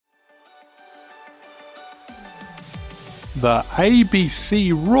the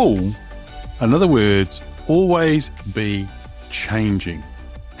ABC rule. In other words, always be changing.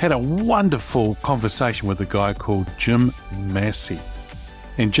 Had a wonderful conversation with a guy called Jim Massey.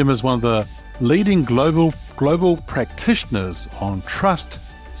 And Jim is one of the leading global practitioners on trust,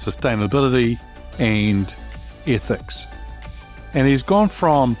 sustainability, and ethics. And he's gone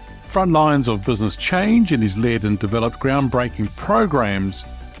from front lines of business change, and he's led and developed groundbreaking programs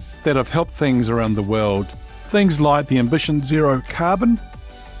that have helped things around the world. Things like the Ambition Zero Carbon,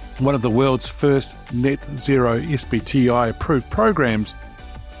 one of the world's first net zero SBTI approved programs,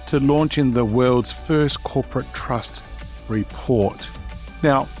 to launching the world's first corporate trust report.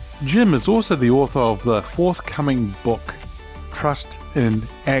 Now, Jim is also the author of the forthcoming book, Trust in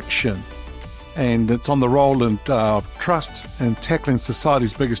Action, and it's on the role of trust in tackling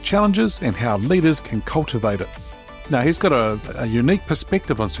society's biggest challenges and how leaders can cultivate it. Now, he's got a unique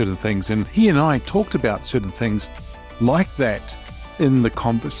perspective on certain things, and he and I talked about certain things like that in the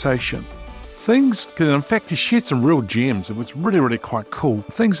conversation. In fact, he shared some real gems. It was really, really quite cool.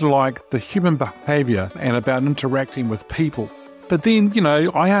 Things like the human behavior and about interacting with people. But then,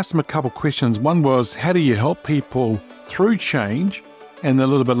 I asked him a couple questions. One was, how do you help people through change? And a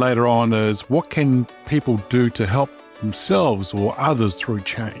little bit later on is, what can people do to help themselves or others through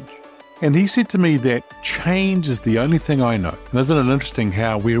change? And he said to me that change is the only thing I know. And isn't it interesting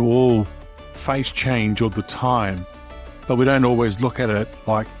how we all face change all the time, but we don't always look at it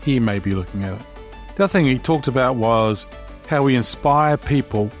like he may be looking at it. The other thing he talked about was how we inspire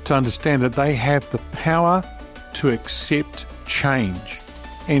people to understand that they have the power to accept change.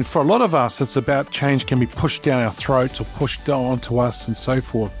 And for a lot of us, it's about change can be pushed down our throats or pushed onto us and so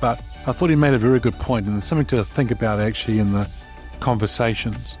forth. But I thought he made a very good point, and it's something to think about actually in the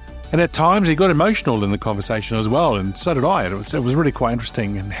conversations. And at times he got emotional in the conversation as well, and so did I. It was really quite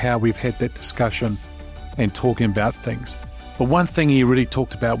interesting in how we've had that discussion and talking about things. But one thing he really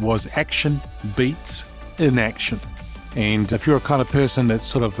talked about was action beats inaction. And if you're a kind of person that's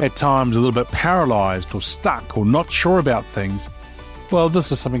sort of at times a little bit paralyzed or stuck or not sure about things, well,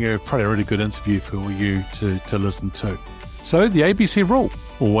 this is probably a really good interview for you to listen to. So the ABC rule,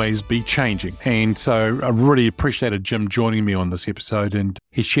 always be changing. And so I really appreciated Jim joining me on this episode, and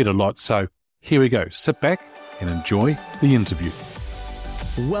he shared a lot. So here we go. Sit back and enjoy the interview.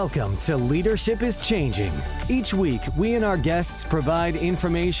 Welcome to Leadership is Changing. Each week, we and our guests provide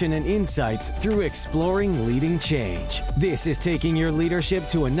information and insights through exploring leading change. This is taking your leadership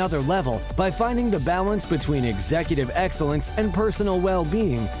to another level by finding the balance between executive excellence and personal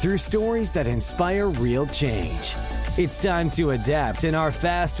well-being through stories that inspire real change. It's time to adapt in our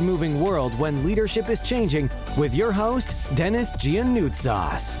fast-moving world when leadership is changing with your host, Dennis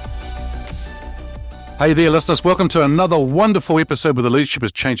Giannoutsas. Hey there, listeners. Welcome to another wonderful episode of the Leadership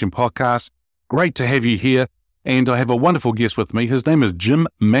is Changing podcast. Great to have you here. And I have a wonderful guest with me. His name is Jim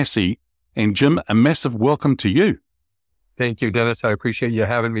Massey. And Jim, a massive welcome to you. Thank you, Dennis. I appreciate you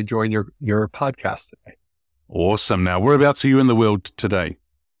having me join your podcast today. Awesome. Now, whereabouts are you in the world today?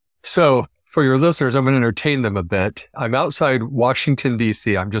 So for your listeners, I'm going to entertain them a bit. I'm outside Washington,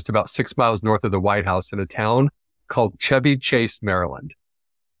 D.C. I'm just about 6 miles north of the White House in a town called Chevy Chase, Maryland.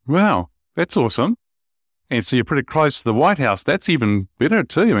 Wow, that's awesome. And so you're pretty close to the White House. That's even better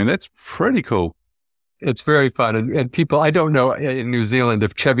too. I mean, that's pretty cool. It's very fun. And people, I don't know in New Zealand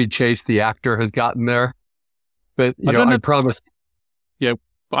if Chevy Chase, the actor, has gotten there. But, I promised. Yeah,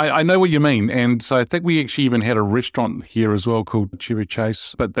 I know what you mean. And so I think we actually even had a restaurant here as well called Chevy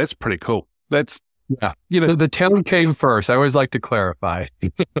Chase. But that's pretty cool. That's, the town came first. I always like to clarify.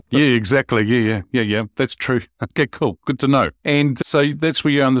 Yeah, exactly. Yeah. That's true. Okay, cool. Good to know. And so that's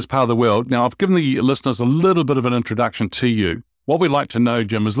where you are in this part of the world. Now, I've given the listeners a little bit of an introduction to you. What we'd like to know,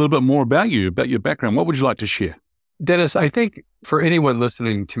 Jim, is a little bit more about you, about your background. What would you like to share? Dennis, I think for anyone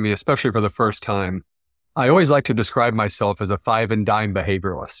listening to me, especially for the first time, I always like to describe myself as a 5 and dime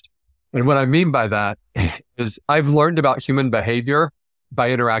behavioralist. And what I mean by that is I've learned about human behavior by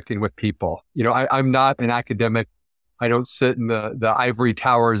interacting with people. I'm not an academic. I don't sit in the ivory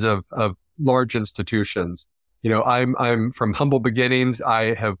towers of large institutions. I'm from humble beginnings.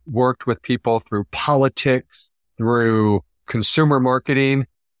 I have worked with people through politics, through consumer marketing,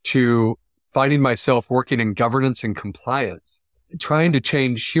 to finding myself working in governance and compliance, trying to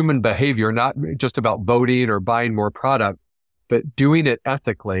change human behavior, not just about voting or buying more product, but doing it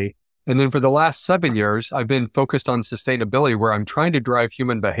ethically. And then for the last 7 years, I've been focused on sustainability, where I'm trying to drive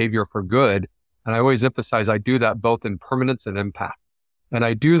human behavior for good. And I always emphasize I do that both in permanence and impact. And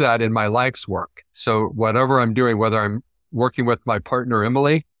I do that in my life's work. So whatever I'm doing, whether I'm working with my partner,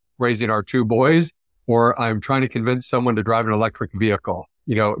 Emily, raising our 2 boys, or I'm trying to convince someone to drive an electric vehicle,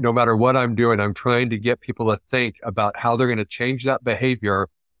 no matter what I'm doing, I'm trying to get people to think about how they're going to change that behavior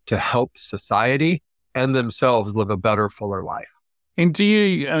to help society and themselves live a better, fuller life. And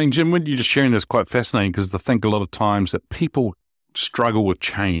Jim, when you're just sharing this, quite fascinating, because I think a lot of times that people struggle with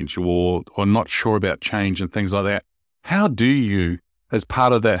change or not sure about change and things like that. How do you, as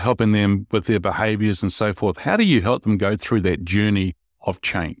part of that, helping them with their behaviors and so forth, how do you help them go through that journey of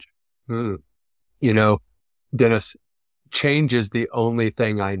change? Dennis, change is the only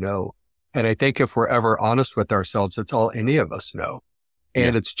thing I know. And I think if we're ever honest with ourselves, it's all any of us know.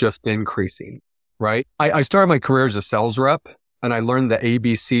 And It's just increasing, right? I started my career as a sales rep, and I learned the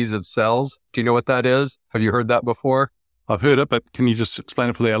ABCs of sales. Do you know what that is? Have you heard that before? I've heard it, but can you just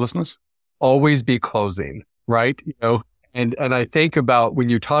explain it for our listeners? Always be closing, right? And I think about when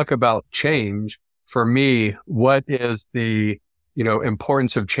you talk about change, for me, what is the,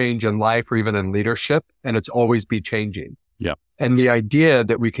 importance of change in life or even in leadership? And it's always be changing. Yeah. And the idea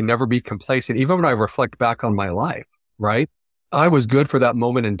that we can never be complacent, even when I reflect back on my life, right? I was good for that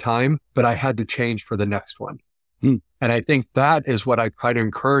moment in time, but I had to change for the next one. And I think that is what I try to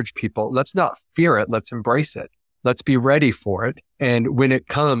encourage people. Let's not fear it. Let's embrace it. Let's be ready for it. And when it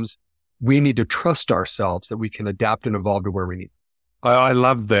comes, we need to trust ourselves that we can adapt and evolve to where we need. I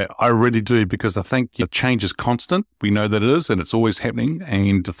love that. I really do, because I think change is constant. We know that it is, and it's always happening.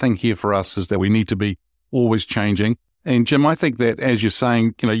 And the thing here for us is that we need to be always changing. And Jim, I think that, as you're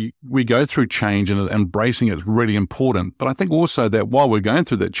saying, we go through change, and embracing it is really important. But I think also that while we're going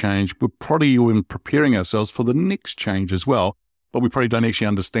through that change, we're probably even preparing ourselves for the next change as well. But we probably don't actually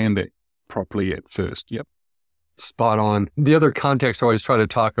understand that properly at first. Yep. Spot on. The other context I always try to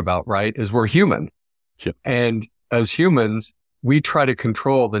talk about, right, is we're human. Yep. And as humans, we try to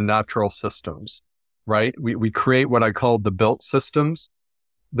control the natural systems, right? We create what I call the built systems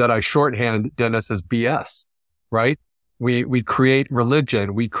that I shorthand, Dennis, as BS, right? We create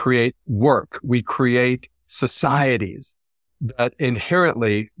religion, we create work, we create societies that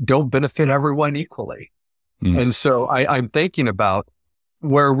inherently don't benefit everyone equally. And so I'm thinking about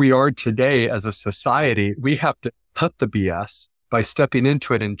where we are today as a society. We have to cut the BS by stepping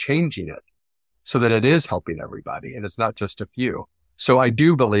into it and changing it so that it is helping everybody and it's not just a few. So I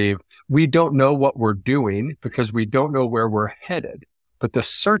do believe we don't know what we're doing because we don't know where we're headed, but the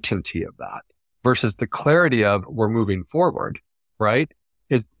certainty of that versus the clarity of we're moving forward, right,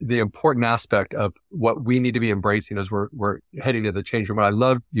 is the important aspect of what we need to be embracing as we're heading to the change room. And I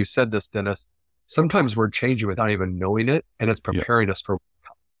love you said this, Dennis. Sometimes we're changing without even knowing it, and it's preparing us for.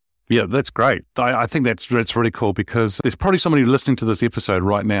 Yeah, that's great. I think that's really cool, because there's probably somebody listening to this episode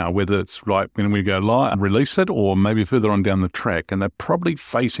right now, whether it's right when we go live and release it or maybe further on down the track, and they're probably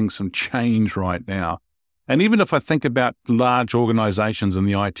facing some change right now. And even if I think about large organizations in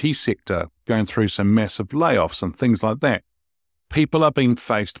the IT sector going through some massive layoffs and things like that, people are being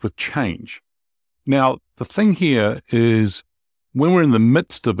faced with change. Now, the thing here is when we're in the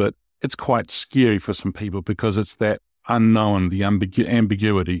midst of it, it's quite scary for some people because it's that unknown, the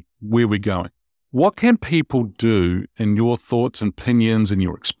ambiguity, where we're going. What can people do, in your thoughts and opinions and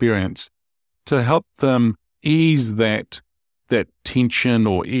your experience, to help them ease that tension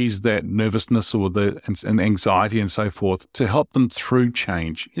or ease that nervousness or and anxiety and so forth, to help them through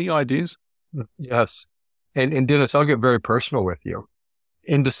change? Any ideas? Yes. And Dennis, I'll get very personal with you.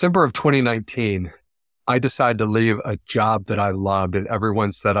 In December of 2019, I decided to leave a job that I loved and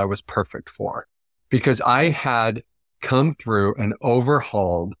everyone said I was perfect for, because I had come through and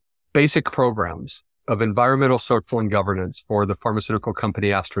overhauled basic programs of environmental, social, and governance for the pharmaceutical company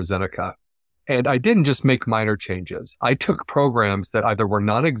AstraZeneca. And I didn't just make minor changes. I took programs that either were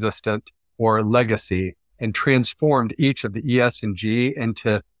non-existent or legacy and transformed each of the ES&G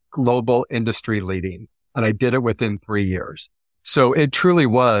into global industry leading. And I did it within 3 years. So it truly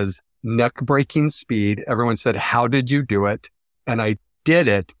was neck-breaking speed. Everyone said, how did you do it? And I did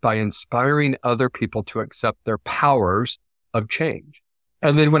it by inspiring other people to accept their powers of change.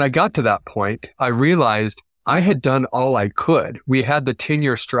 And then when I got to that point, I realized I had done all I could. We had the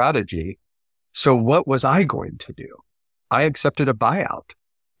 10-year strategy. So what was I going to do? I accepted a buyout,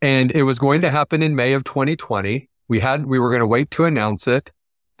 and it was going to happen in May of 2020. We were going to wait to announce it.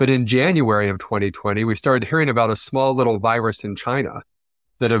 But in January of 2020, we started hearing about a small little virus in China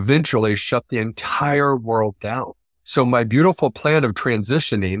that eventually shut the entire world down. So my beautiful plan of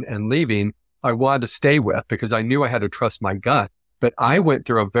transitioning and leaving, I wanted to stay with because I knew I had to trust my gut. But I went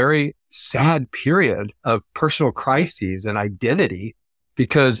through a very sad period of personal crises and identity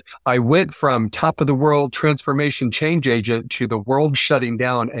because I went from top of the world transformation change agent to the world shutting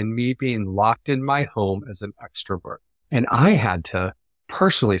down and me being locked in my home as an extrovert. And I had to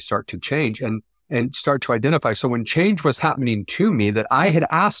personally start to change. And and start to identify. So when change was happening to me that I had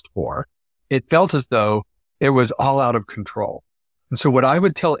asked for, it felt as though it was all out of control. And so what I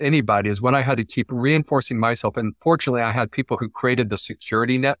would tell anybody is when I had to keep reinforcing myself, and fortunately I had people who created the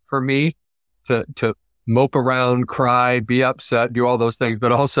security net for me to mope around, cry, be upset, do all those things,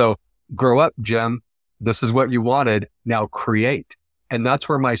 but also grow up, Jim. This is what you wanted. Now create. And that's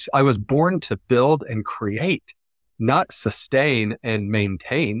where I was born to build and create, not sustain and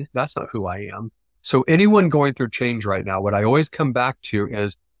maintain. That's not who I am. So anyone going through change right now, what I always come back to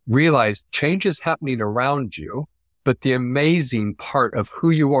is realize change is happening around you, but the amazing part of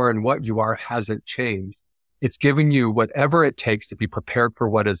who you are and what you are hasn't changed. It's giving you whatever it takes to be prepared for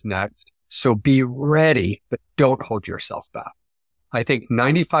what is next. So be ready, but don't hold yourself back. I think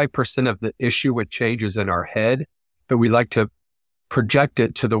 95% of the issue with change is in our head, but we like to project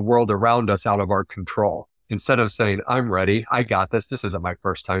it to the world around us out of our control. Instead of saying, I'm ready, I got this. This isn't my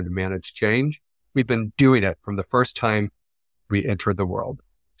first time to manage change. We've been doing it from the first time we entered the world.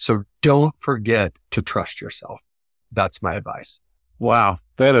 So don't forget to trust yourself. That's my advice. Wow,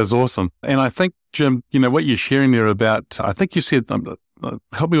 that is awesome. And I think, Jim, what you're sharing there about, I think you said,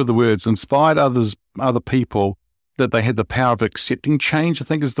 help me with the words, inspired other people, that they had the power of accepting change, I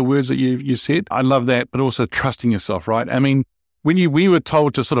think is the words that you said. I love that, but also trusting yourself, right? I mean, when we were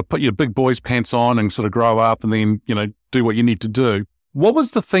told to sort of put your big boy's pants on and sort of grow up and then, do what you need to do, what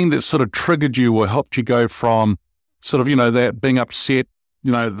was the thing that sort of triggered you or helped you go from sort of, that being upset,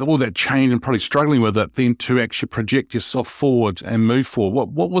 all that change and probably struggling with it, then to actually project yourself forward and move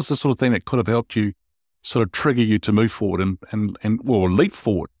forward? What was the sort of thing that could have helped you sort of trigger you to move forward and leap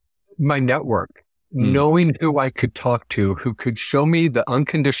forward? My network, knowing who I could talk to, who could show me the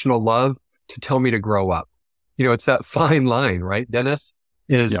unconditional love to tell me to grow up. It's that fine line, right, Dennis?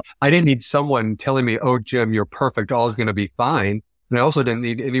 I didn't need someone telling me, oh, Jim, you're perfect. All is going to be fine. And I also didn't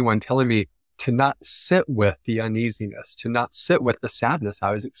need anyone telling me to not sit with the uneasiness, to not sit with the sadness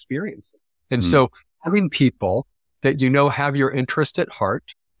I was experiencing. And so having people that have your interest at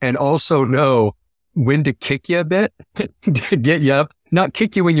heart and also know when to kick you a bit to get you up, not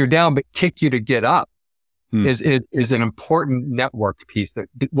kick you when you're down, but kick you to get up is an important network piece that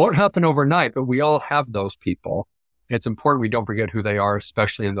won't happen overnight, but we all have those people. It's important we don't forget who they are,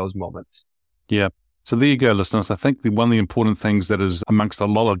 especially in those moments. Yeah. So there you go, listeners. I think one of the important things that is amongst a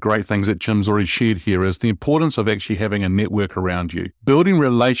lot of great things that Jim's already shared here is the importance of actually having a network around you. Building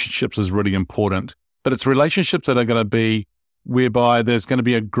relationships is really important, but it's relationships that are going to be whereby there's going to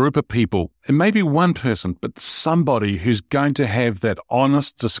be a group of people. It may be one person, but somebody who's going to have that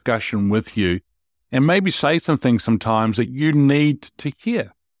honest discussion with you and maybe say some things sometimes that you need to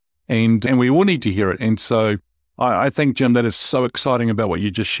hear. And we all need to hear it. And so I think, Jim, that is so exciting about what you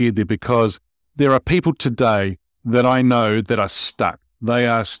just shared there, because there are people today that I know that are stuck. They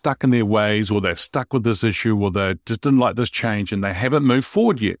are stuck in their ways, or they're stuck with this issue, or they just didn't like this change and they haven't moved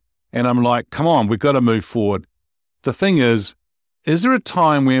forward yet. And I'm like, come on, we've got to move forward. The thing is there a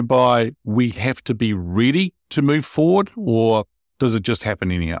time whereby we have to be ready to move forward, or does it just happen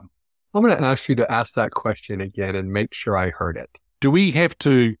anyhow? I'm going to ask you to ask that question again and make sure I heard it. Do we have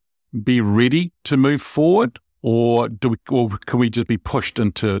to be ready to move forward, or can we just be pushed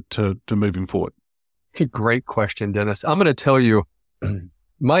into moving forward? It's a great question, Dennis. I'm going to tell you,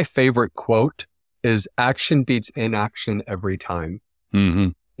 my favorite quote is action beats inaction every time. Mm-hmm.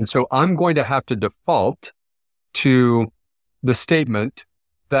 And so I'm going to have to default to the statement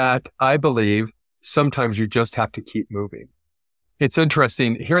that I believe sometimes you just have to keep moving. It's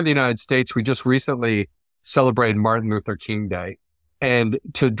interesting. Here in the United States, we just recently celebrated Martin Luther King Day. And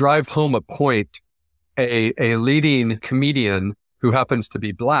to drive home a point, a leading comedian who happens to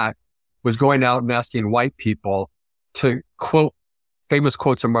be Black was going out and asking white people to quote famous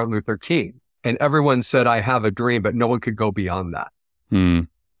quotes of Martin Luther King. And everyone said, I have a dream, but no one could go beyond that.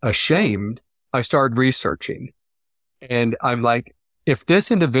 Ashamed, I started researching. And I'm like, if this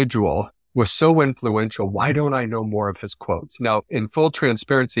individual was so influential, why don't I know more of his quotes? Now, in full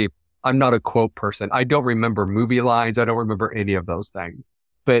transparency, I'm not a quote person. I don't remember movie lines. I don't remember any of those things.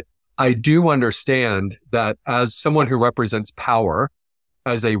 But I do understand that as someone who represents power,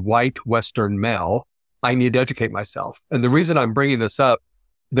 as a white Western male, I need to educate myself. And the reason I'm bringing this up,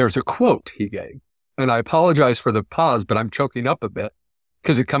 there's a quote he gave. And I apologize for the pause, but I'm choking up a bit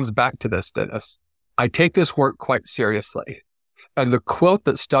because it comes back to this, Dennis. I take this work quite seriously. And the quote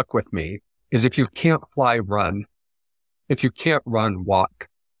that stuck with me is, if you can't fly, run. If you can't run, walk.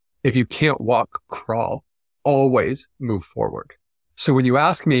 If you can't walk, crawl. Always move forward. So when you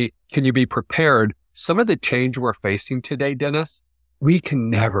ask me, can you be prepared? Some of the change we're facing today, Dennis, we can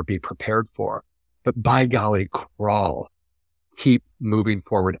never be prepared for. But by golly, crawl. keep moving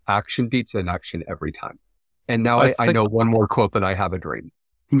forward. Action beats inaction every time. And now I know one more quote than I have a dream.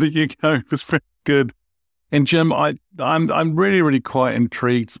 There you go. It's very good. And Jim, I'm really, really quite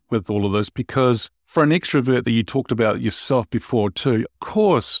intrigued with all of this because for an extrovert that you talked about yourself before too, of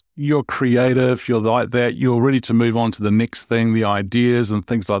course, you're creative, you're like that, you're ready to move on to the next thing, the ideas and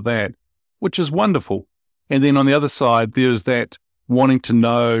things like that, which is wonderful. And then on the other side, there's that wanting to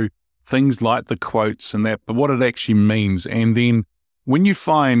know things like the quotes and that, but what it actually means. And then when you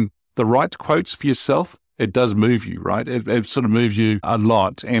find the right quotes for yourself, it does move you, right? It sort of moves you a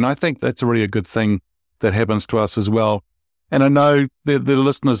lot. And I think that's really a good thing that happens to us as well. And I know the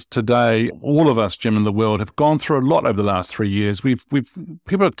listeners today, all of us, Jim, in the world, have gone through a lot over the last 3 years.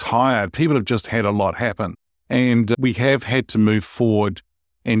 People are tired. People have just had a lot happen. And we have had to move forward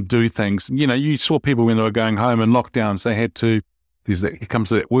and do things. You know, you saw people when they were going home in lockdowns, they had to, here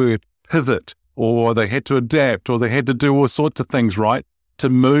comes that word, pivot, or they had to adapt, or they had to do all sorts of things, right, to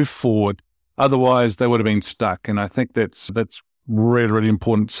move forward. Otherwise, they would have been stuck. And I think that's really, really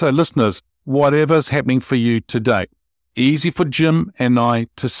important. So listeners, whatever's happening for you today, easy for Jim and I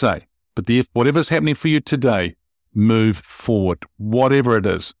to say, but whatever's happening for you today, move forward. Whatever it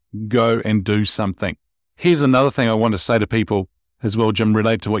is, go and do something. Here's another thing I want to say to people as well, Jim,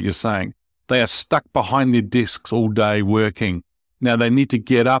 related to what you're saying. They are stuck behind their desks all day working. Now they need to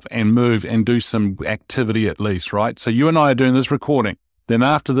get up and move and do some activity at least, right? So you and I are doing this recording. Then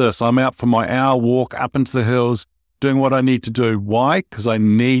after this, I'm out for my hour walk up into the hills, doing what I need to do. Why? Because I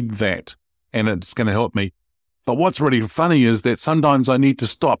need that. And it's going to help me. But what's really funny is that sometimes I need to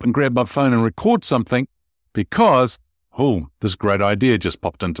stop and grab my phone and record something because, this great idea just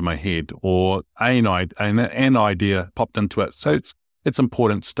popped into my head, or an idea popped into it. So it's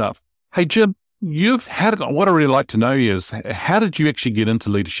important stuff. Hey, Jim, what I really like to know is, how did you actually get into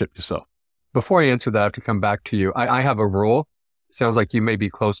leadership yourself? Before I answer that, I have to come back to you. I have a rule. Sounds like you may be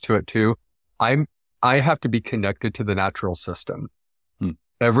close to it too. I have to be connected to the natural system.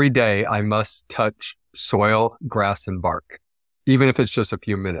 Every day I must touch soil, grass, and bark, even if it's just a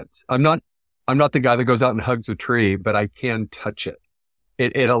few minutes. I'm not the guy that goes out and hugs a tree, but I can touch it.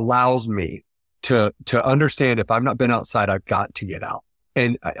 It allows me to understand if I've not been outside, I've got to get out.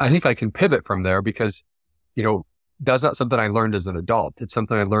 And I think I can pivot from there because, that's not something I learned as an adult. It's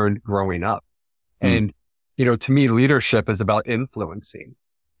something I learned growing up. And, to me, leadership is about influencing.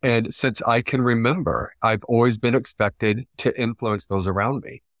 And since I can remember, I've always been expected to influence those around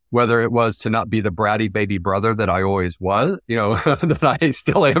me, whether it was to not be the bratty baby brother that I always was, that I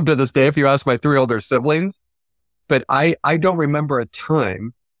still am to this day, if you ask my 3 older siblings. But I don't remember a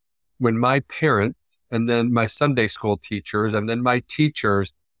time when my parents and then my Sunday school teachers and then my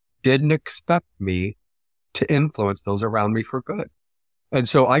teachers didn't expect me to influence those around me for good. And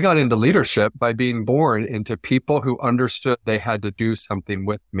so I got into leadership by being born into people who understood they had to do something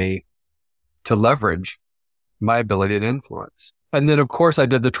with me to leverage my ability to influence. And then, of course, I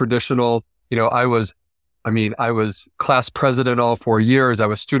did the traditional, I was class president all 4 years. I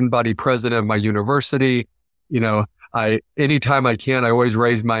was student body president of my university. Anytime I can, I always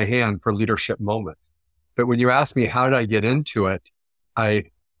raise my hand for leadership moments. But when you ask me, how did I get into it?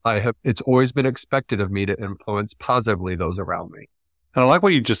 It's always been expected of me to influence positively those around me. And I like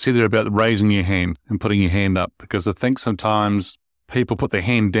what you just said there about raising your hand and putting your hand up, because I think sometimes people put their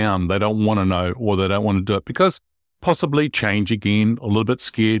hand down. They don't want to know, or they don't want to do it because possibly change again, a little bit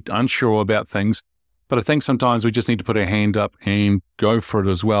scared, unsure about things. But I think sometimes we just need to put our hand up and go for it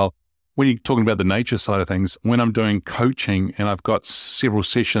as well. When you're talking about the nature side of things, when I'm doing coaching and I've got several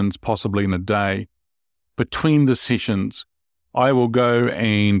sessions possibly in a day, between the sessions, I will go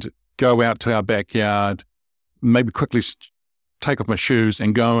out to our backyard, maybe quickly take off my shoes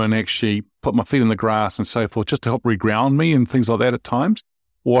and go and actually put my feet in the grass and so forth, just to help reground me and things like that at times.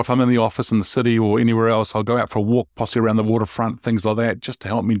 Or if I'm in the office in the city or anywhere else, I'll go out for a walk, possibly around the waterfront, things like that, just to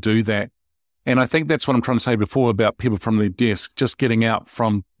help me do that. And I think that's what I'm trying to say before about people from their desk, just getting out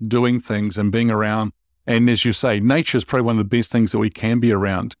from doing things and being around. And as you say, nature is probably one of the best things that we can be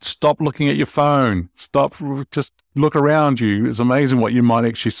around. Stop looking at your phone. Just look around you. It's amazing what you might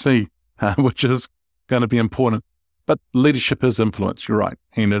actually see, which is going to be important. But leadership is influence, you're right.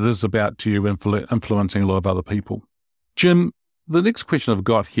 And it is about you influencing a lot of other people. Jim, the next question I've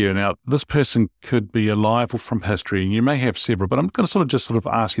got here now, this person could be alive or from history, and you may have several, but I'm going to sort of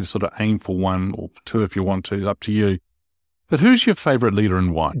ask you to sort of aim for one or two if you want to, up to you. But who's your favorite leader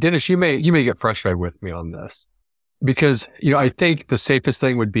and why? Dennis, you may get frustrated with me on this because, I think the safest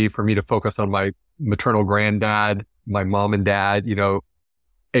thing would be for me to focus on my maternal granddad, my mom and dad,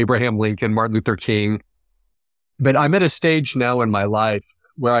 Abraham Lincoln, Martin Luther King. But I'm at a stage now in my life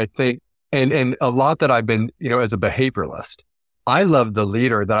where I think, and a lot that I've been, as a behavioralist, I love the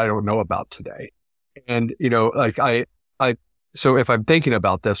leader that I don't know about today. And, like so if I'm thinking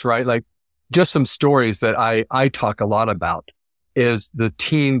about this, right, like just some stories that I talk a lot about is the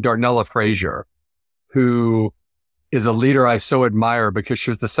teen Darnella Frazier, who is a leader I so admire because she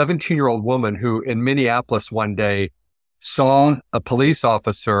was the 17-year-old woman who in Minneapolis one day saw a police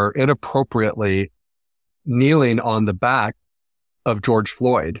officer inappropriately kneeling on the back of George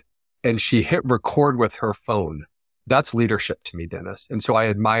Floyd, and she hit record with her phone. That's leadership to me, Dennis. And so I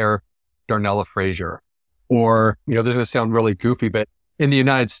admire Darnella Frazier. Or, this is going to sound really goofy, but in the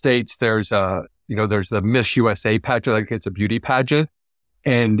United States, there's there's the Miss USA pageant, like it's a beauty pageant.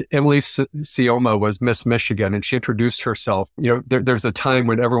 And Emily Sioma was Miss Michigan, and she introduced herself. There's a time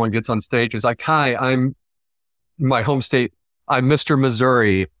when everyone gets on stage. It's like, hi, I'm my home state. I'm Mr.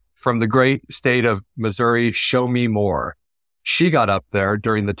 Missouri from the great state of Missouri. Show me more. She got up there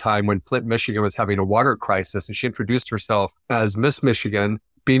during the time when Flint, Michigan was having a water crisis, and she introduced herself as Miss Michigan,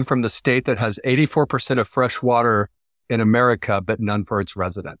 being from the state that has 84% of fresh water in America, but none for its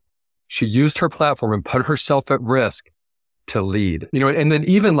resident. She used her platform and put herself at risk to lead. And then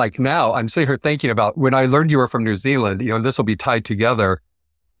even like now, I'm sitting here thinking about when I learned you were from New Zealand, and this will be tied together,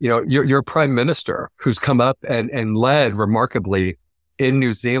 your prime minister who's come up and led remarkably in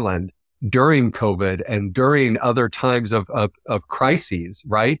New Zealand during COVID and during other times of crises,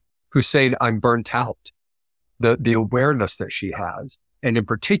 right? Who's saying, I'm burnt out. The awareness that she has. And in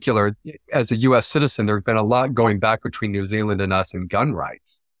particular, as a U.S. citizen, there's been a lot going back between New Zealand and us in gun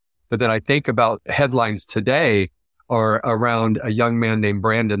rights. But then I think about headlines today are around a young man named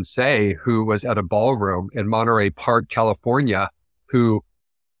Brandon Say, who was at a ballroom in Monterey Park, California, who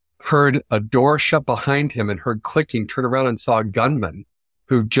heard a door shut behind him and heard clicking, turned around and saw a gunman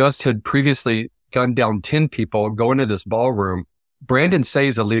who just had previously gunned down 10 people go into this ballroom. Brandon Say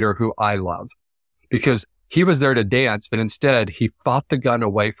is a leader who I love because he was there to dance, but instead he fought the gun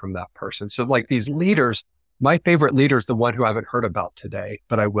away from that person. So like these leaders, my favorite leader is the one who I haven't heard about today,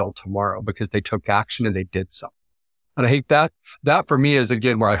 but I will tomorrow because they took action and they did something. And I think that for me is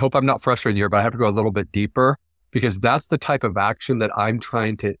again, where I hope I'm not frustrated here, but I have to go a little bit deeper because that's the type of action that I'm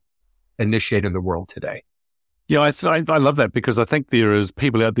trying to initiate in the world today. Yeah, I love that because I think there is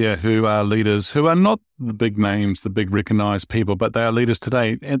people out there who are leaders who are not the big names, the big recognized people, but they are leaders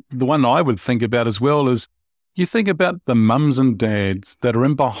today. And the one I would think about as well is you think about the mums and dads that are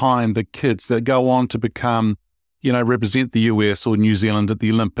in behind the kids that go on to become, represent the US or New Zealand at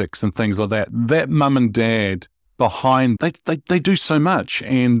the Olympics and things like that. That mum and dad behind, they do so much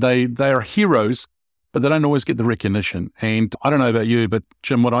and they are heroes, but they don't always get the recognition. And I don't know about you, but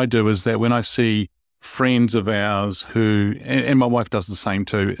Jim, what I do is that when I see friends of ours who, and my wife does the same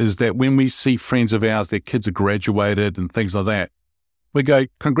too, is that when we see friends of ours, their kids are graduated and things like that, we go,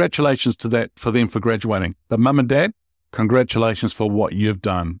 congratulations to that for them for graduating. But mum and dad, congratulations for what you've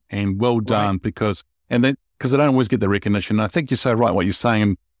done and well done right. because they don't always get the recognition. And I think you're so right what you're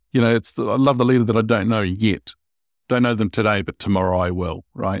saying. I love the leader that I don't know yet. Don't know them today, but tomorrow I will,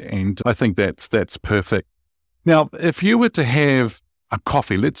 right? And I think that's perfect. Now, if you were to have a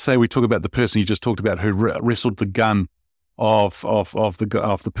coffee, let's say we talk about the person you just talked about who wrestled the gun of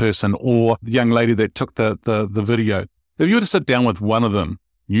the person or the young lady that took the video. If you were to sit down with one of them,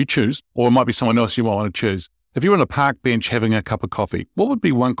 you choose, or it might be someone else you might want to choose. If you're on a park bench having a cup of coffee, what would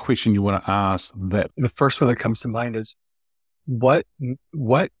be one question you want to ask that? The first one that comes to mind is, what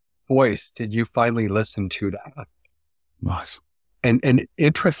voice did you finally listen to that? Nice. And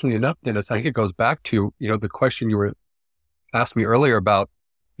interestingly enough, Dennis, I think it goes back to, the question you were asked me earlier about,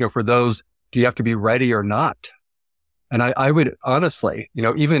 for those, do you have to be ready or not? And I would honestly,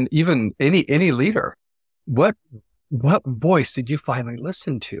 even any leader, what voice did you finally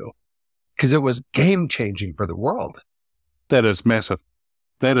listen to? Because it was game changing for the world. That is massive.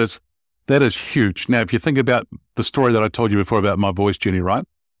 That is huge. Now, if you think about the story that I told you before about my voice journey, right?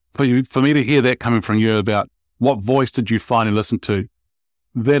 For me to hear that coming from you about what voice did you finally listen to?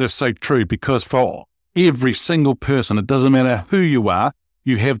 That is so true because for every single person, it doesn't matter who you are,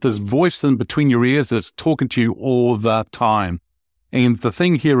 you have this voice in between your ears that's talking to you all the time. And the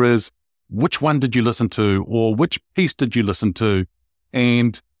thing here is, which one did you listen to or which piece did you listen to?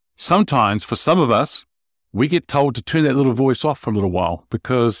 And sometimes for some of us, we get told to turn that little voice off for a little while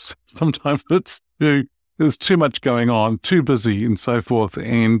because sometimes there's too much going on, too busy and so forth.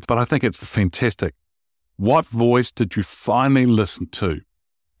 But I think it's fantastic. What voice did you finally listen to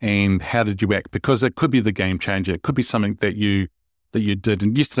and how did you act? Because it could be the game changer. It could be something that you did.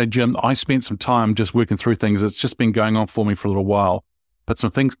 And yesterday, Jim, I spent some time just working through things. It's just been going on for me for a little while. But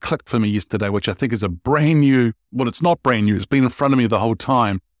some things clicked for me yesterday, which I think is a brand new, well, it's not brand new. It's been in front of me the whole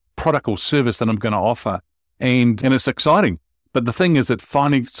time, product or service that I'm going to offer. And it's exciting But the thing is, it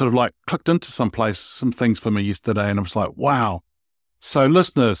finally sort of like clicked into some things for me yesterday. And I was like, wow. So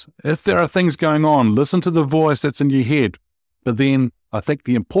listeners, if there are things going on, listen to the voice that's in your head. But then I think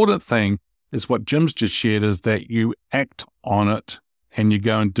the important thing is what Jim's just shared, is that you act on it and you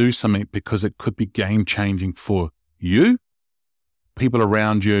go and do something, because it could be game changing for you, people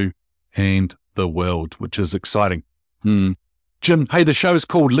around you, and the world, which is exciting. Jim, hey, the show is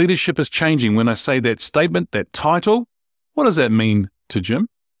called Leadership is Changing. When I say that statement, that title, what does that mean to Jim?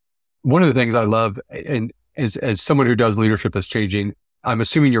 One of the things I love, and as someone who does Leadership is Changing, I'm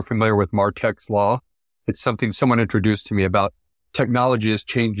assuming you're familiar with Martek's Law. It's something someone introduced to me about. Technology is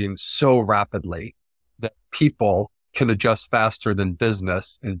changing so rapidly that people can adjust faster than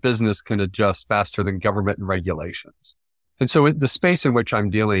business, and business can adjust faster than government and regulations. And so the space in which I'm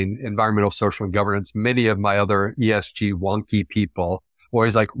dealing, environmental, social, and governance, many of my other ESG wonky people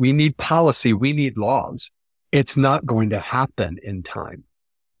always like, we need policy, we need laws. It's not going to happen in time.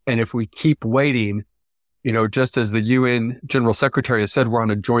 And if we keep waiting, just as the UN General Secretary has said, we're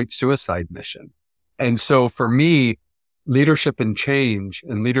on a joint suicide mission. And so for me, leadership and change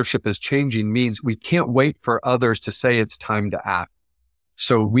and leadership is changing means we can't wait for others to say it's time to act.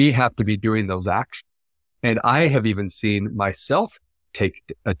 So we have to be doing those actions. And I have even seen myself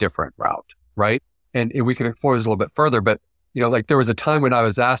take a different route, right? And we can explore this a little bit further, but like there was a time when I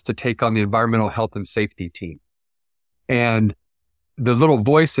was asked to take on the environmental health and safety team. And the little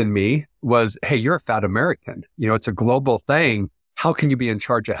voice in me was, hey, you're a fat American. It's a global thing. How can you be in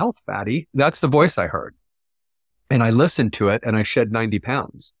charge of health, fatty? That's the voice I heard. And I listened to it and I shed 90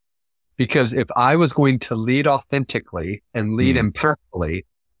 pounds. Because if I was going to lead authentically and lead impactfully,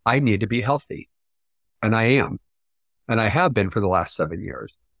 I need to be healthy. And I am. And I have been for the last 7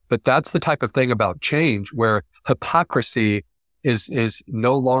 years. But that's the type of thing about change where hypocrisy is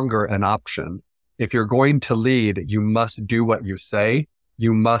no longer an option. If you're going to lead, you must do what you say.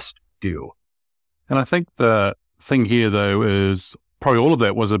 You must do. And I think the thing here, though, is probably all of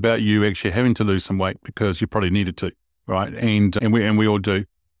that was about you actually having to lose some weight because you probably needed to, right? And we all do.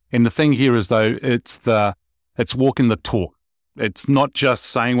 And the thing here is, though, it's walking the talk. It's not just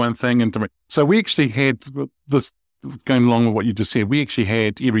saying one thing. And so we actually had this, going along with what you just said, we actually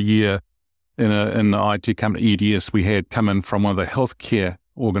had every year in the IT company, EDS, we had come in from one of the healthcare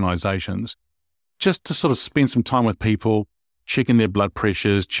organizations just to sort of spend some time with people, checking their blood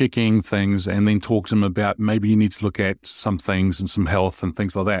pressures, checking things, and then talk to them about maybe you need to look at some things and some health and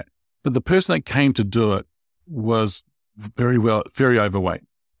things like that. But the person that came to do it was very overweight.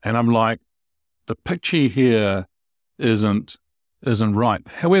 And I'm like, the picture here isn't right.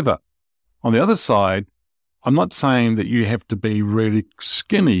 However, on the other side, I'm not saying that you have to be really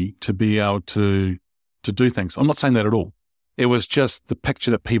skinny to be able to do things. I'm not saying that at all. It was just the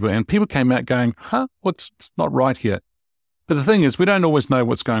picture that people came out going, it's not right here. But the thing is, we don't always know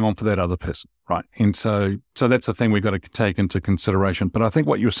what's going on for that other person, right? And so that's the thing we've got to take into consideration. But I think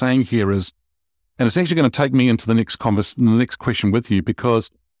what you're saying here is, and it's actually going to take me into the next question with you, because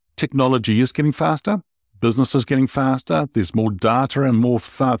technology is getting faster, business is getting faster, there's more data and more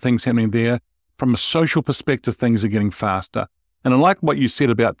things happening there. From a social perspective, things are getting faster. And I like what you said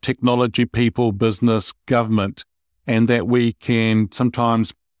about technology, people, business, government, and that we can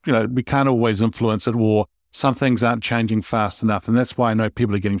sometimes, we can't always influence it, or some things aren't changing fast enough. And that's why I know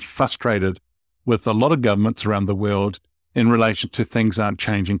people are getting frustrated with a lot of governments around the world in relation to things aren't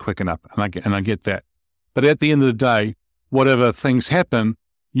changing quick enough. And I get that. But at the end of the day, whatever things happen,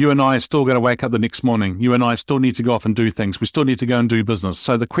 you and I are still going to wake up the next morning. You and I still need to go off and do things. We still need to go and do business.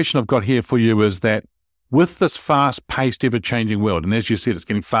 So the question I've got here for you is that with this fast-paced, ever-changing world, and as you said, it's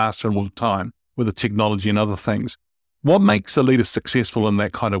getting faster all the time with the technology and other things, what makes a leader successful in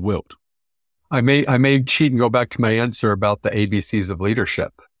that kind of world? I may cheat and go back to my answer about the ABCs of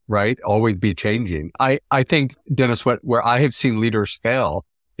leadership, right? Always be changing. I think, Dennis, where I have seen leaders fail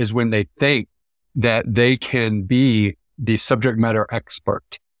is when they think that they can be the subject matter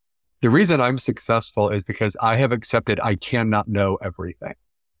expert. The reason I'm successful is because I have accepted I cannot know everything.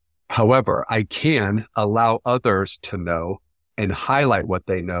 However, I can allow others to know and highlight what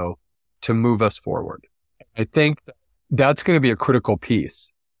they know to move us forward. I think that's going to be a critical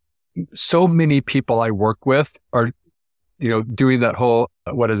piece. So many people I work with are, doing that whole,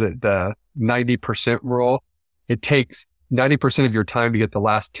 the 90% rule. It takes 90% of your time to get the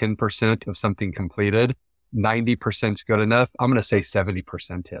last 10% of something completed. 90% is good enough. I'm going to say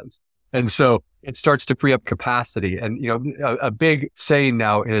 70% is. And so it starts to free up capacity. And, a big saying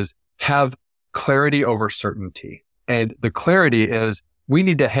now is have clarity over certainty. And the clarity is we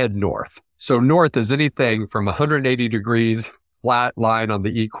need to head north. So north is anything from 180 degrees flat line on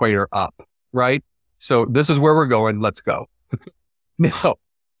the equator up, right? So this is where we're going. Let's go. No.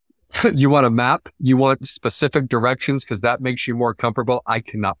 You want a map? You want specific directions because that makes you more comfortable? I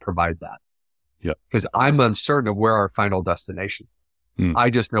cannot provide that. Yeah. Because I'm uncertain of where our final destination.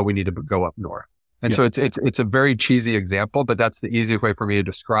 I just know we need to go up north. And so it's a very cheesy example, but that's the easiest way for me to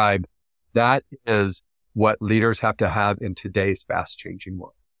describe. That is what leaders have to have in today's fast changing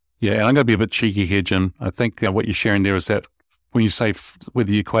world. Yeah. And I'm going to be a bit cheeky here, Jim. I think what you're sharing there is that when you say where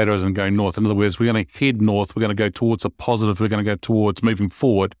the equator is and going north, in other words, we're going to head north. We're going to go towards a positive. We're going to go towards moving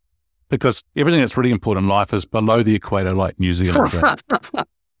forward because everything that's really important in life is below the equator, like New Zealand.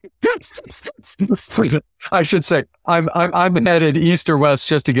 I should say I'm headed east or west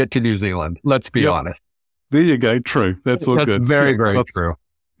just to get to New Zealand. Let's be honest. There you go. True. That's all good. That's very, very true.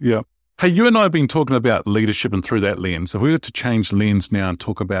 Yeah. Hey, you and I have been talking about leadership and through that lens. If we were to change lens now and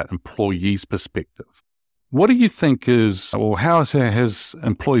talk about employees' perspective, what do you think is, or how has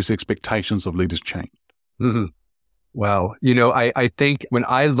employees' expectations of leaders changed? Mm-hmm. Well, I think when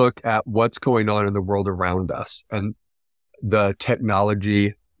I look at what's going on in the world around us and the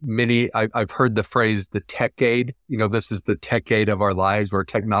technology, I've heard the phrase, the techade. This is the techade of our lives where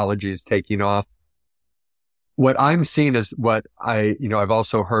technology is taking off. What I'm seeing is what I've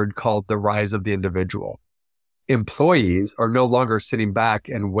also heard called the rise of the individual. Employees are no longer sitting back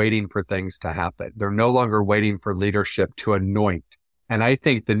and waiting for things to happen. They're no longer waiting for leadership to anoint. And I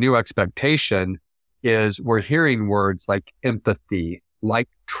think the new expectation is we're hearing words like empathy, like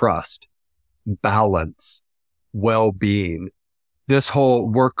trust, balance, well-being, this whole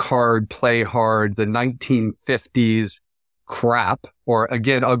work hard, play hard, the 1950s crap, or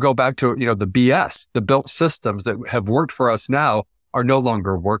again, I'll go back to, the BS, the built systems that have worked for us now are no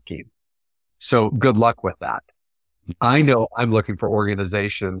longer working. So good luck with that. I know I'm looking for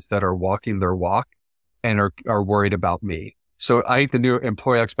organizations that are walking their walk and are worried about me. So I think the new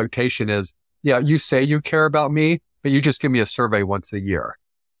employee expectation is, yeah, you say you care about me, but you just give me a survey once a year.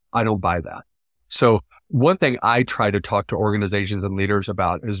 I don't buy that. So one thing I try to talk to organizations and leaders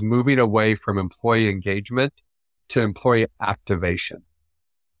about is moving away from employee engagement to employee activation.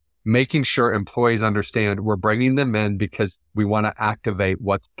 Making sure employees understand we're bringing them in because we want to activate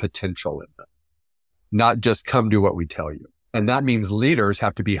what's potential in them, not just come do what we tell you. And that means leaders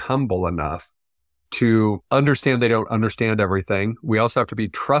have to be humble enough to understand they don't understand everything. We also have to be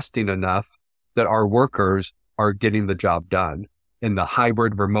trusting enough that our workers are getting the job done. In the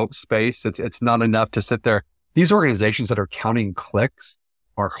hybrid remote space, it's not enough to sit there. These organizations that are counting clicks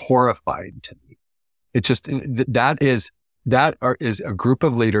are horrifying to me. It's just, that is a group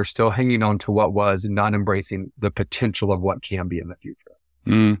of leaders still hanging on to what was and not embracing the potential of what can be in the future.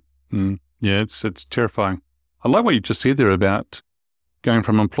 Yeah, it's terrifying. I like what you just said there about going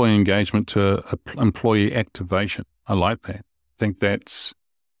from employee engagement to employee activation. I like that. I think that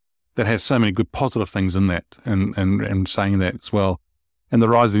has so many good positive things in that and saying that as well. And the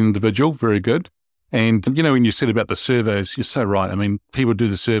rise of the individual, very good. And, when you said about the surveys, you're so right. I mean, people do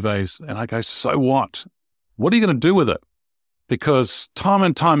the surveys and I go, so what? What are you going to do with it? Because time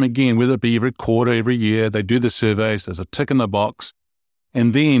and time again, whether it be every quarter, every year, they do the surveys, there's a tick in the box,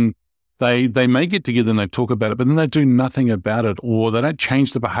 and then they may get together and they talk about it, but then they do nothing about it, or they don't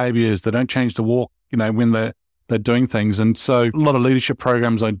change the behaviors, they don't change the walk, when they're doing things. And so a lot of leadership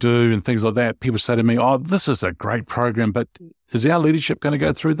programs I do and things like that, people say to me, oh, this is a great program, but is our leadership going to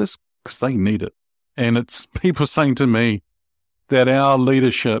go through this? Because they need it. And it's people saying to me that our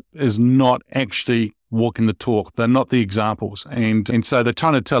leadership is not actually walking the talk. They're not the examples. And so they're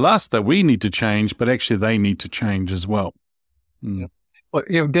trying to tell us that we need to change, but actually they need to change as well.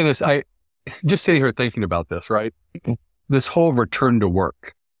 Well, Dennis, I just sitting here thinking about this, right? This whole return to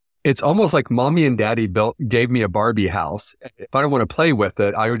work. It's almost like mommy and daddy gave me a Barbie house. If I don't want to play with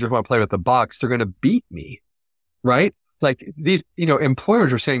it, I just want to play with the box. They're going to beat me, right? Like these,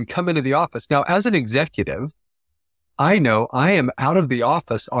 employers are saying, come into the office. Now, as an executive, I know I am out of the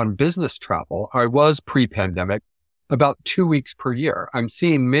office on business travel. I was pre-pandemic about 2 weeks per year. I'm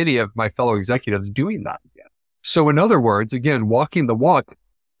seeing many of my fellow executives doing that again. So in other words, again, walking the walk,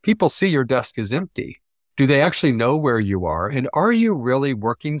 people see your desk is empty. Do they actually know where you are? And are you really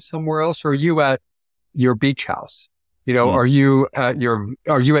working somewhere else? Or are you at your beach house? Are you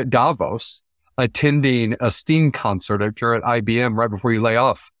at Davos attending a Steam concert if you're at IBM right before you lay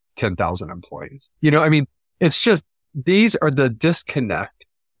off 10,000 employees? It's just, these are the disconnect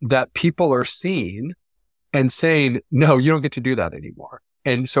that people are seeing and saying, no, you don't get to do that anymore.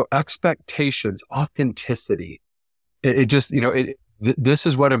 And so expectations, authenticity, this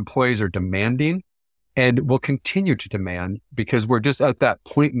is what employees are demanding and will continue to demand, because we're just at that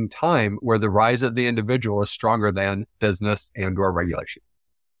point in time where the rise of the individual is stronger than business and or regulation.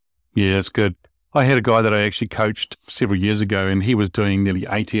 Yeah, that's good. I had a guy that I actually coached several years ago, and he was doing nearly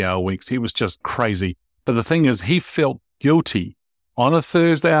 80-hour weeks. He was just crazy. But the thing is, he felt guilty on a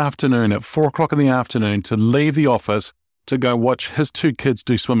Thursday afternoon at 4:00 in the afternoon to leave the office to go watch his 2 kids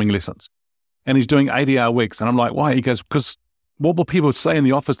do swimming lessons. And he's doing 80-hour weeks. And I'm like, why? He goes, because what will people say in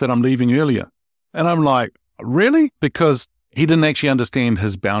the office that I'm leaving earlier? And I'm like, really? Because he didn't actually understand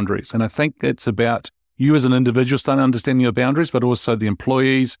his boundaries. And I think it's about you as an individual starting understanding your boundaries, but also the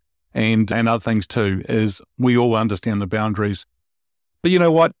employees and other things too, is we all understand the boundaries. But you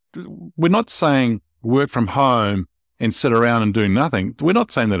know what? We're not saying work from home and sit around and do nothing. We're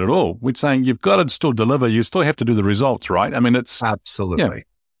not saying that at all. We're saying you've got to still deliver. You still have to do the results, right? I mean, it's... Absolutely.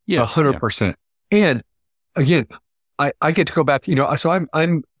 Yeah. 100%. And again, I get to go back, so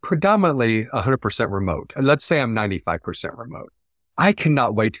I'm predominantly 100% remote. And let's say I'm 95% remote. I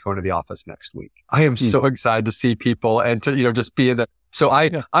cannot wait to go into the office next week. I am so excited to see people and to, just be in the... So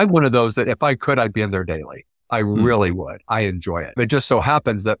I'm one of those that if I could, I'd be in there daily. I really would. I enjoy it. It just so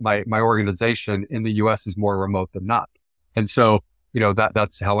happens that my organization in the US is more remote than not. And so,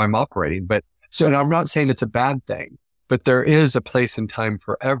 that's how I'm operating. But so, and I'm not saying it's a bad thing, but there is a place and time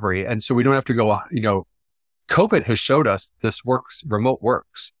for every. And so we don't have to go, COVID has showed us this works, remote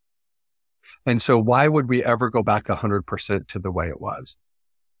works. And so why would we ever go back 100% to the way it was?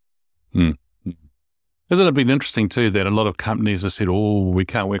 Hasn't it been interesting too that a lot of companies have said, oh, we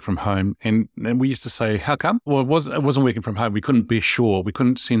can't work from home. And we used to say, how come? Well, it wasn't working from home. We couldn't be sure. We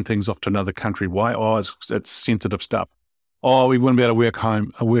couldn't send things off to another country. Why? Oh, it's sensitive stuff. Oh, we wouldn't be able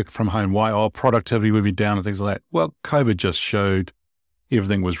to work from home. Why? Oh, productivity would be down and things like that. Well, COVID just showed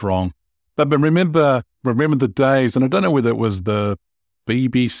everything was wrong. But remember the days, and I don't know whether it was the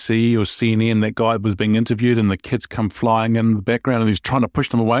BBC or CNN, that guy was being interviewed and the kids come flying in the background and he's trying to push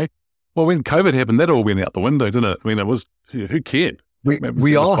them away. Well, when COVID happened, that all went out the window, didn't it? I mean, it was, who cared?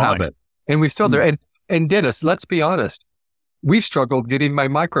 We all have it. And we still do. And Dennis, let's be honest. We struggled getting my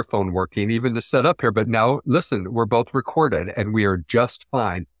microphone working even to set up here. But now, listen, we're both recorded and we are just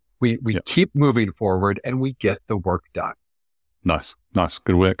fine. We keep moving forward and we get the work done. Nice.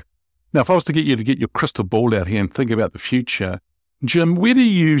 Good work. Now, if I was to get you to get your crystal ball out here and think about the future, Jim, where do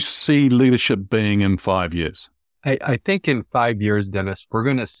you see leadership being in 5 years? I think in 5 years, Dennis, we're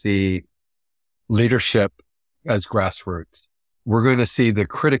going to see leadership as grassroots. We're going to see the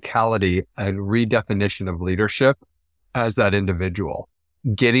criticality and redefinition of leadership as that individual,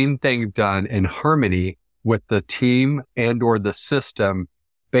 getting things done in harmony with the team and or the system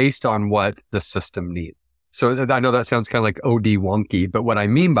based on what the system needs. So I know that sounds kind of like OD wonky, but what I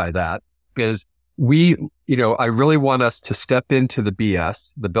mean by that is I really want us to step into the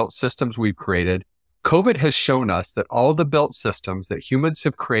BS, the built systems we've created. COVID has shown us that all the built systems that humans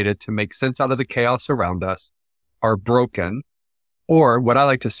have created to make sense out of the chaos around us are broken, or what I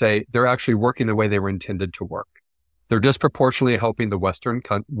like to say, they're actually working the way they were intended to work. They're disproportionately helping the Western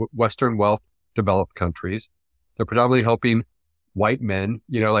wealth developed countries. They're predominantly helping white men,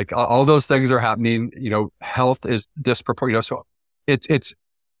 like all those things are happening, health is disproportionate, so it's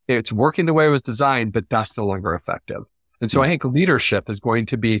working the way it was designed, but that's no longer effective. And so I think leadership is going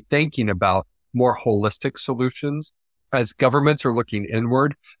to be thinking about more holistic solutions. As governments are looking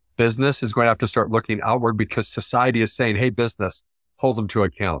inward, business is going to have to start looking outward because society is saying, hey, business, hold them to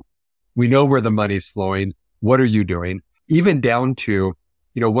account. We know where the money's flowing. What are you doing? Even down to,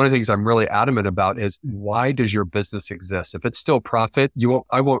 one of the things I'm really adamant about is why does your business exist? If it's still profit,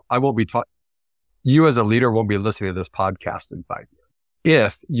 I won't be taught. You as a leader won't be listening to this podcast in 5 years.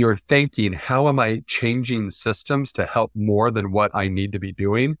 If you're thinking, how am I changing systems to help more than what I need to be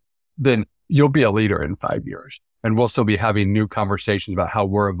doing? Then you'll be a leader in 5 years. And we'll still be having new conversations about how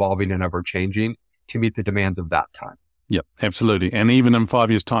we're evolving and ever changing to meet the demands of that time. Yep, absolutely. And even in 5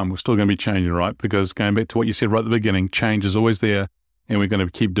 years' time, we're still going to be changing, right? Because going back to what you said right at the beginning, change is always there and we're going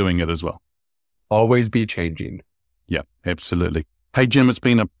to keep doing it as well. Always be changing. Yep, absolutely. Hey, Jim, it's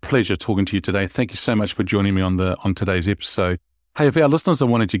been a pleasure talking to you today. Thank you so much for joining me on today's episode. Hey, if our listeners are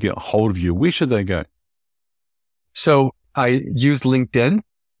wanting to get a hold of you, where should they go? So I use LinkedIn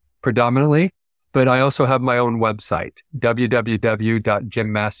predominantly, but I also have my own website,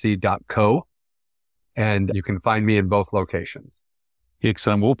 www.jimmassey.co, and you can find me in both locations.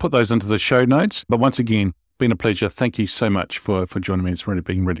 Excellent. We'll put those into the show notes. But once again, been a pleasure. Thank you so much for joining me. It's really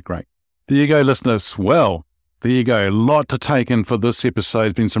been really great. There you go, listeners. Well, there you go. A lot to take in for this episode.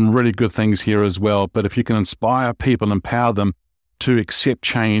 There's been some really good things here as well. But if you can inspire people, empower them to accept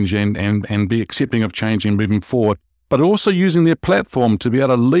change and be accepting of change and moving forward, but also using their platform to be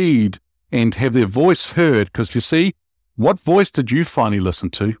able to lead and have their voice heard. Because you see, what voice did you finally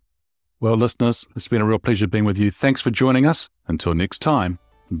listen to? Well, listeners, it's been a real pleasure being with you. Thanks for joining us. Until next time,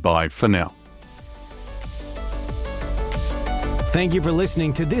 bye for now. Thank you for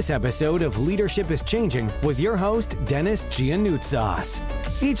listening to this episode of Leadership is Changing with your host, Dennis Giannoutsas.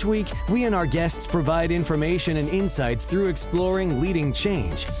 Each week, we and our guests provide information and insights through exploring leading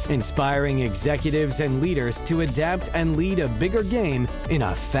change, inspiring executives and leaders to adapt and lead a bigger game in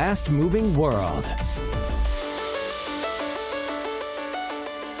a fast-moving world.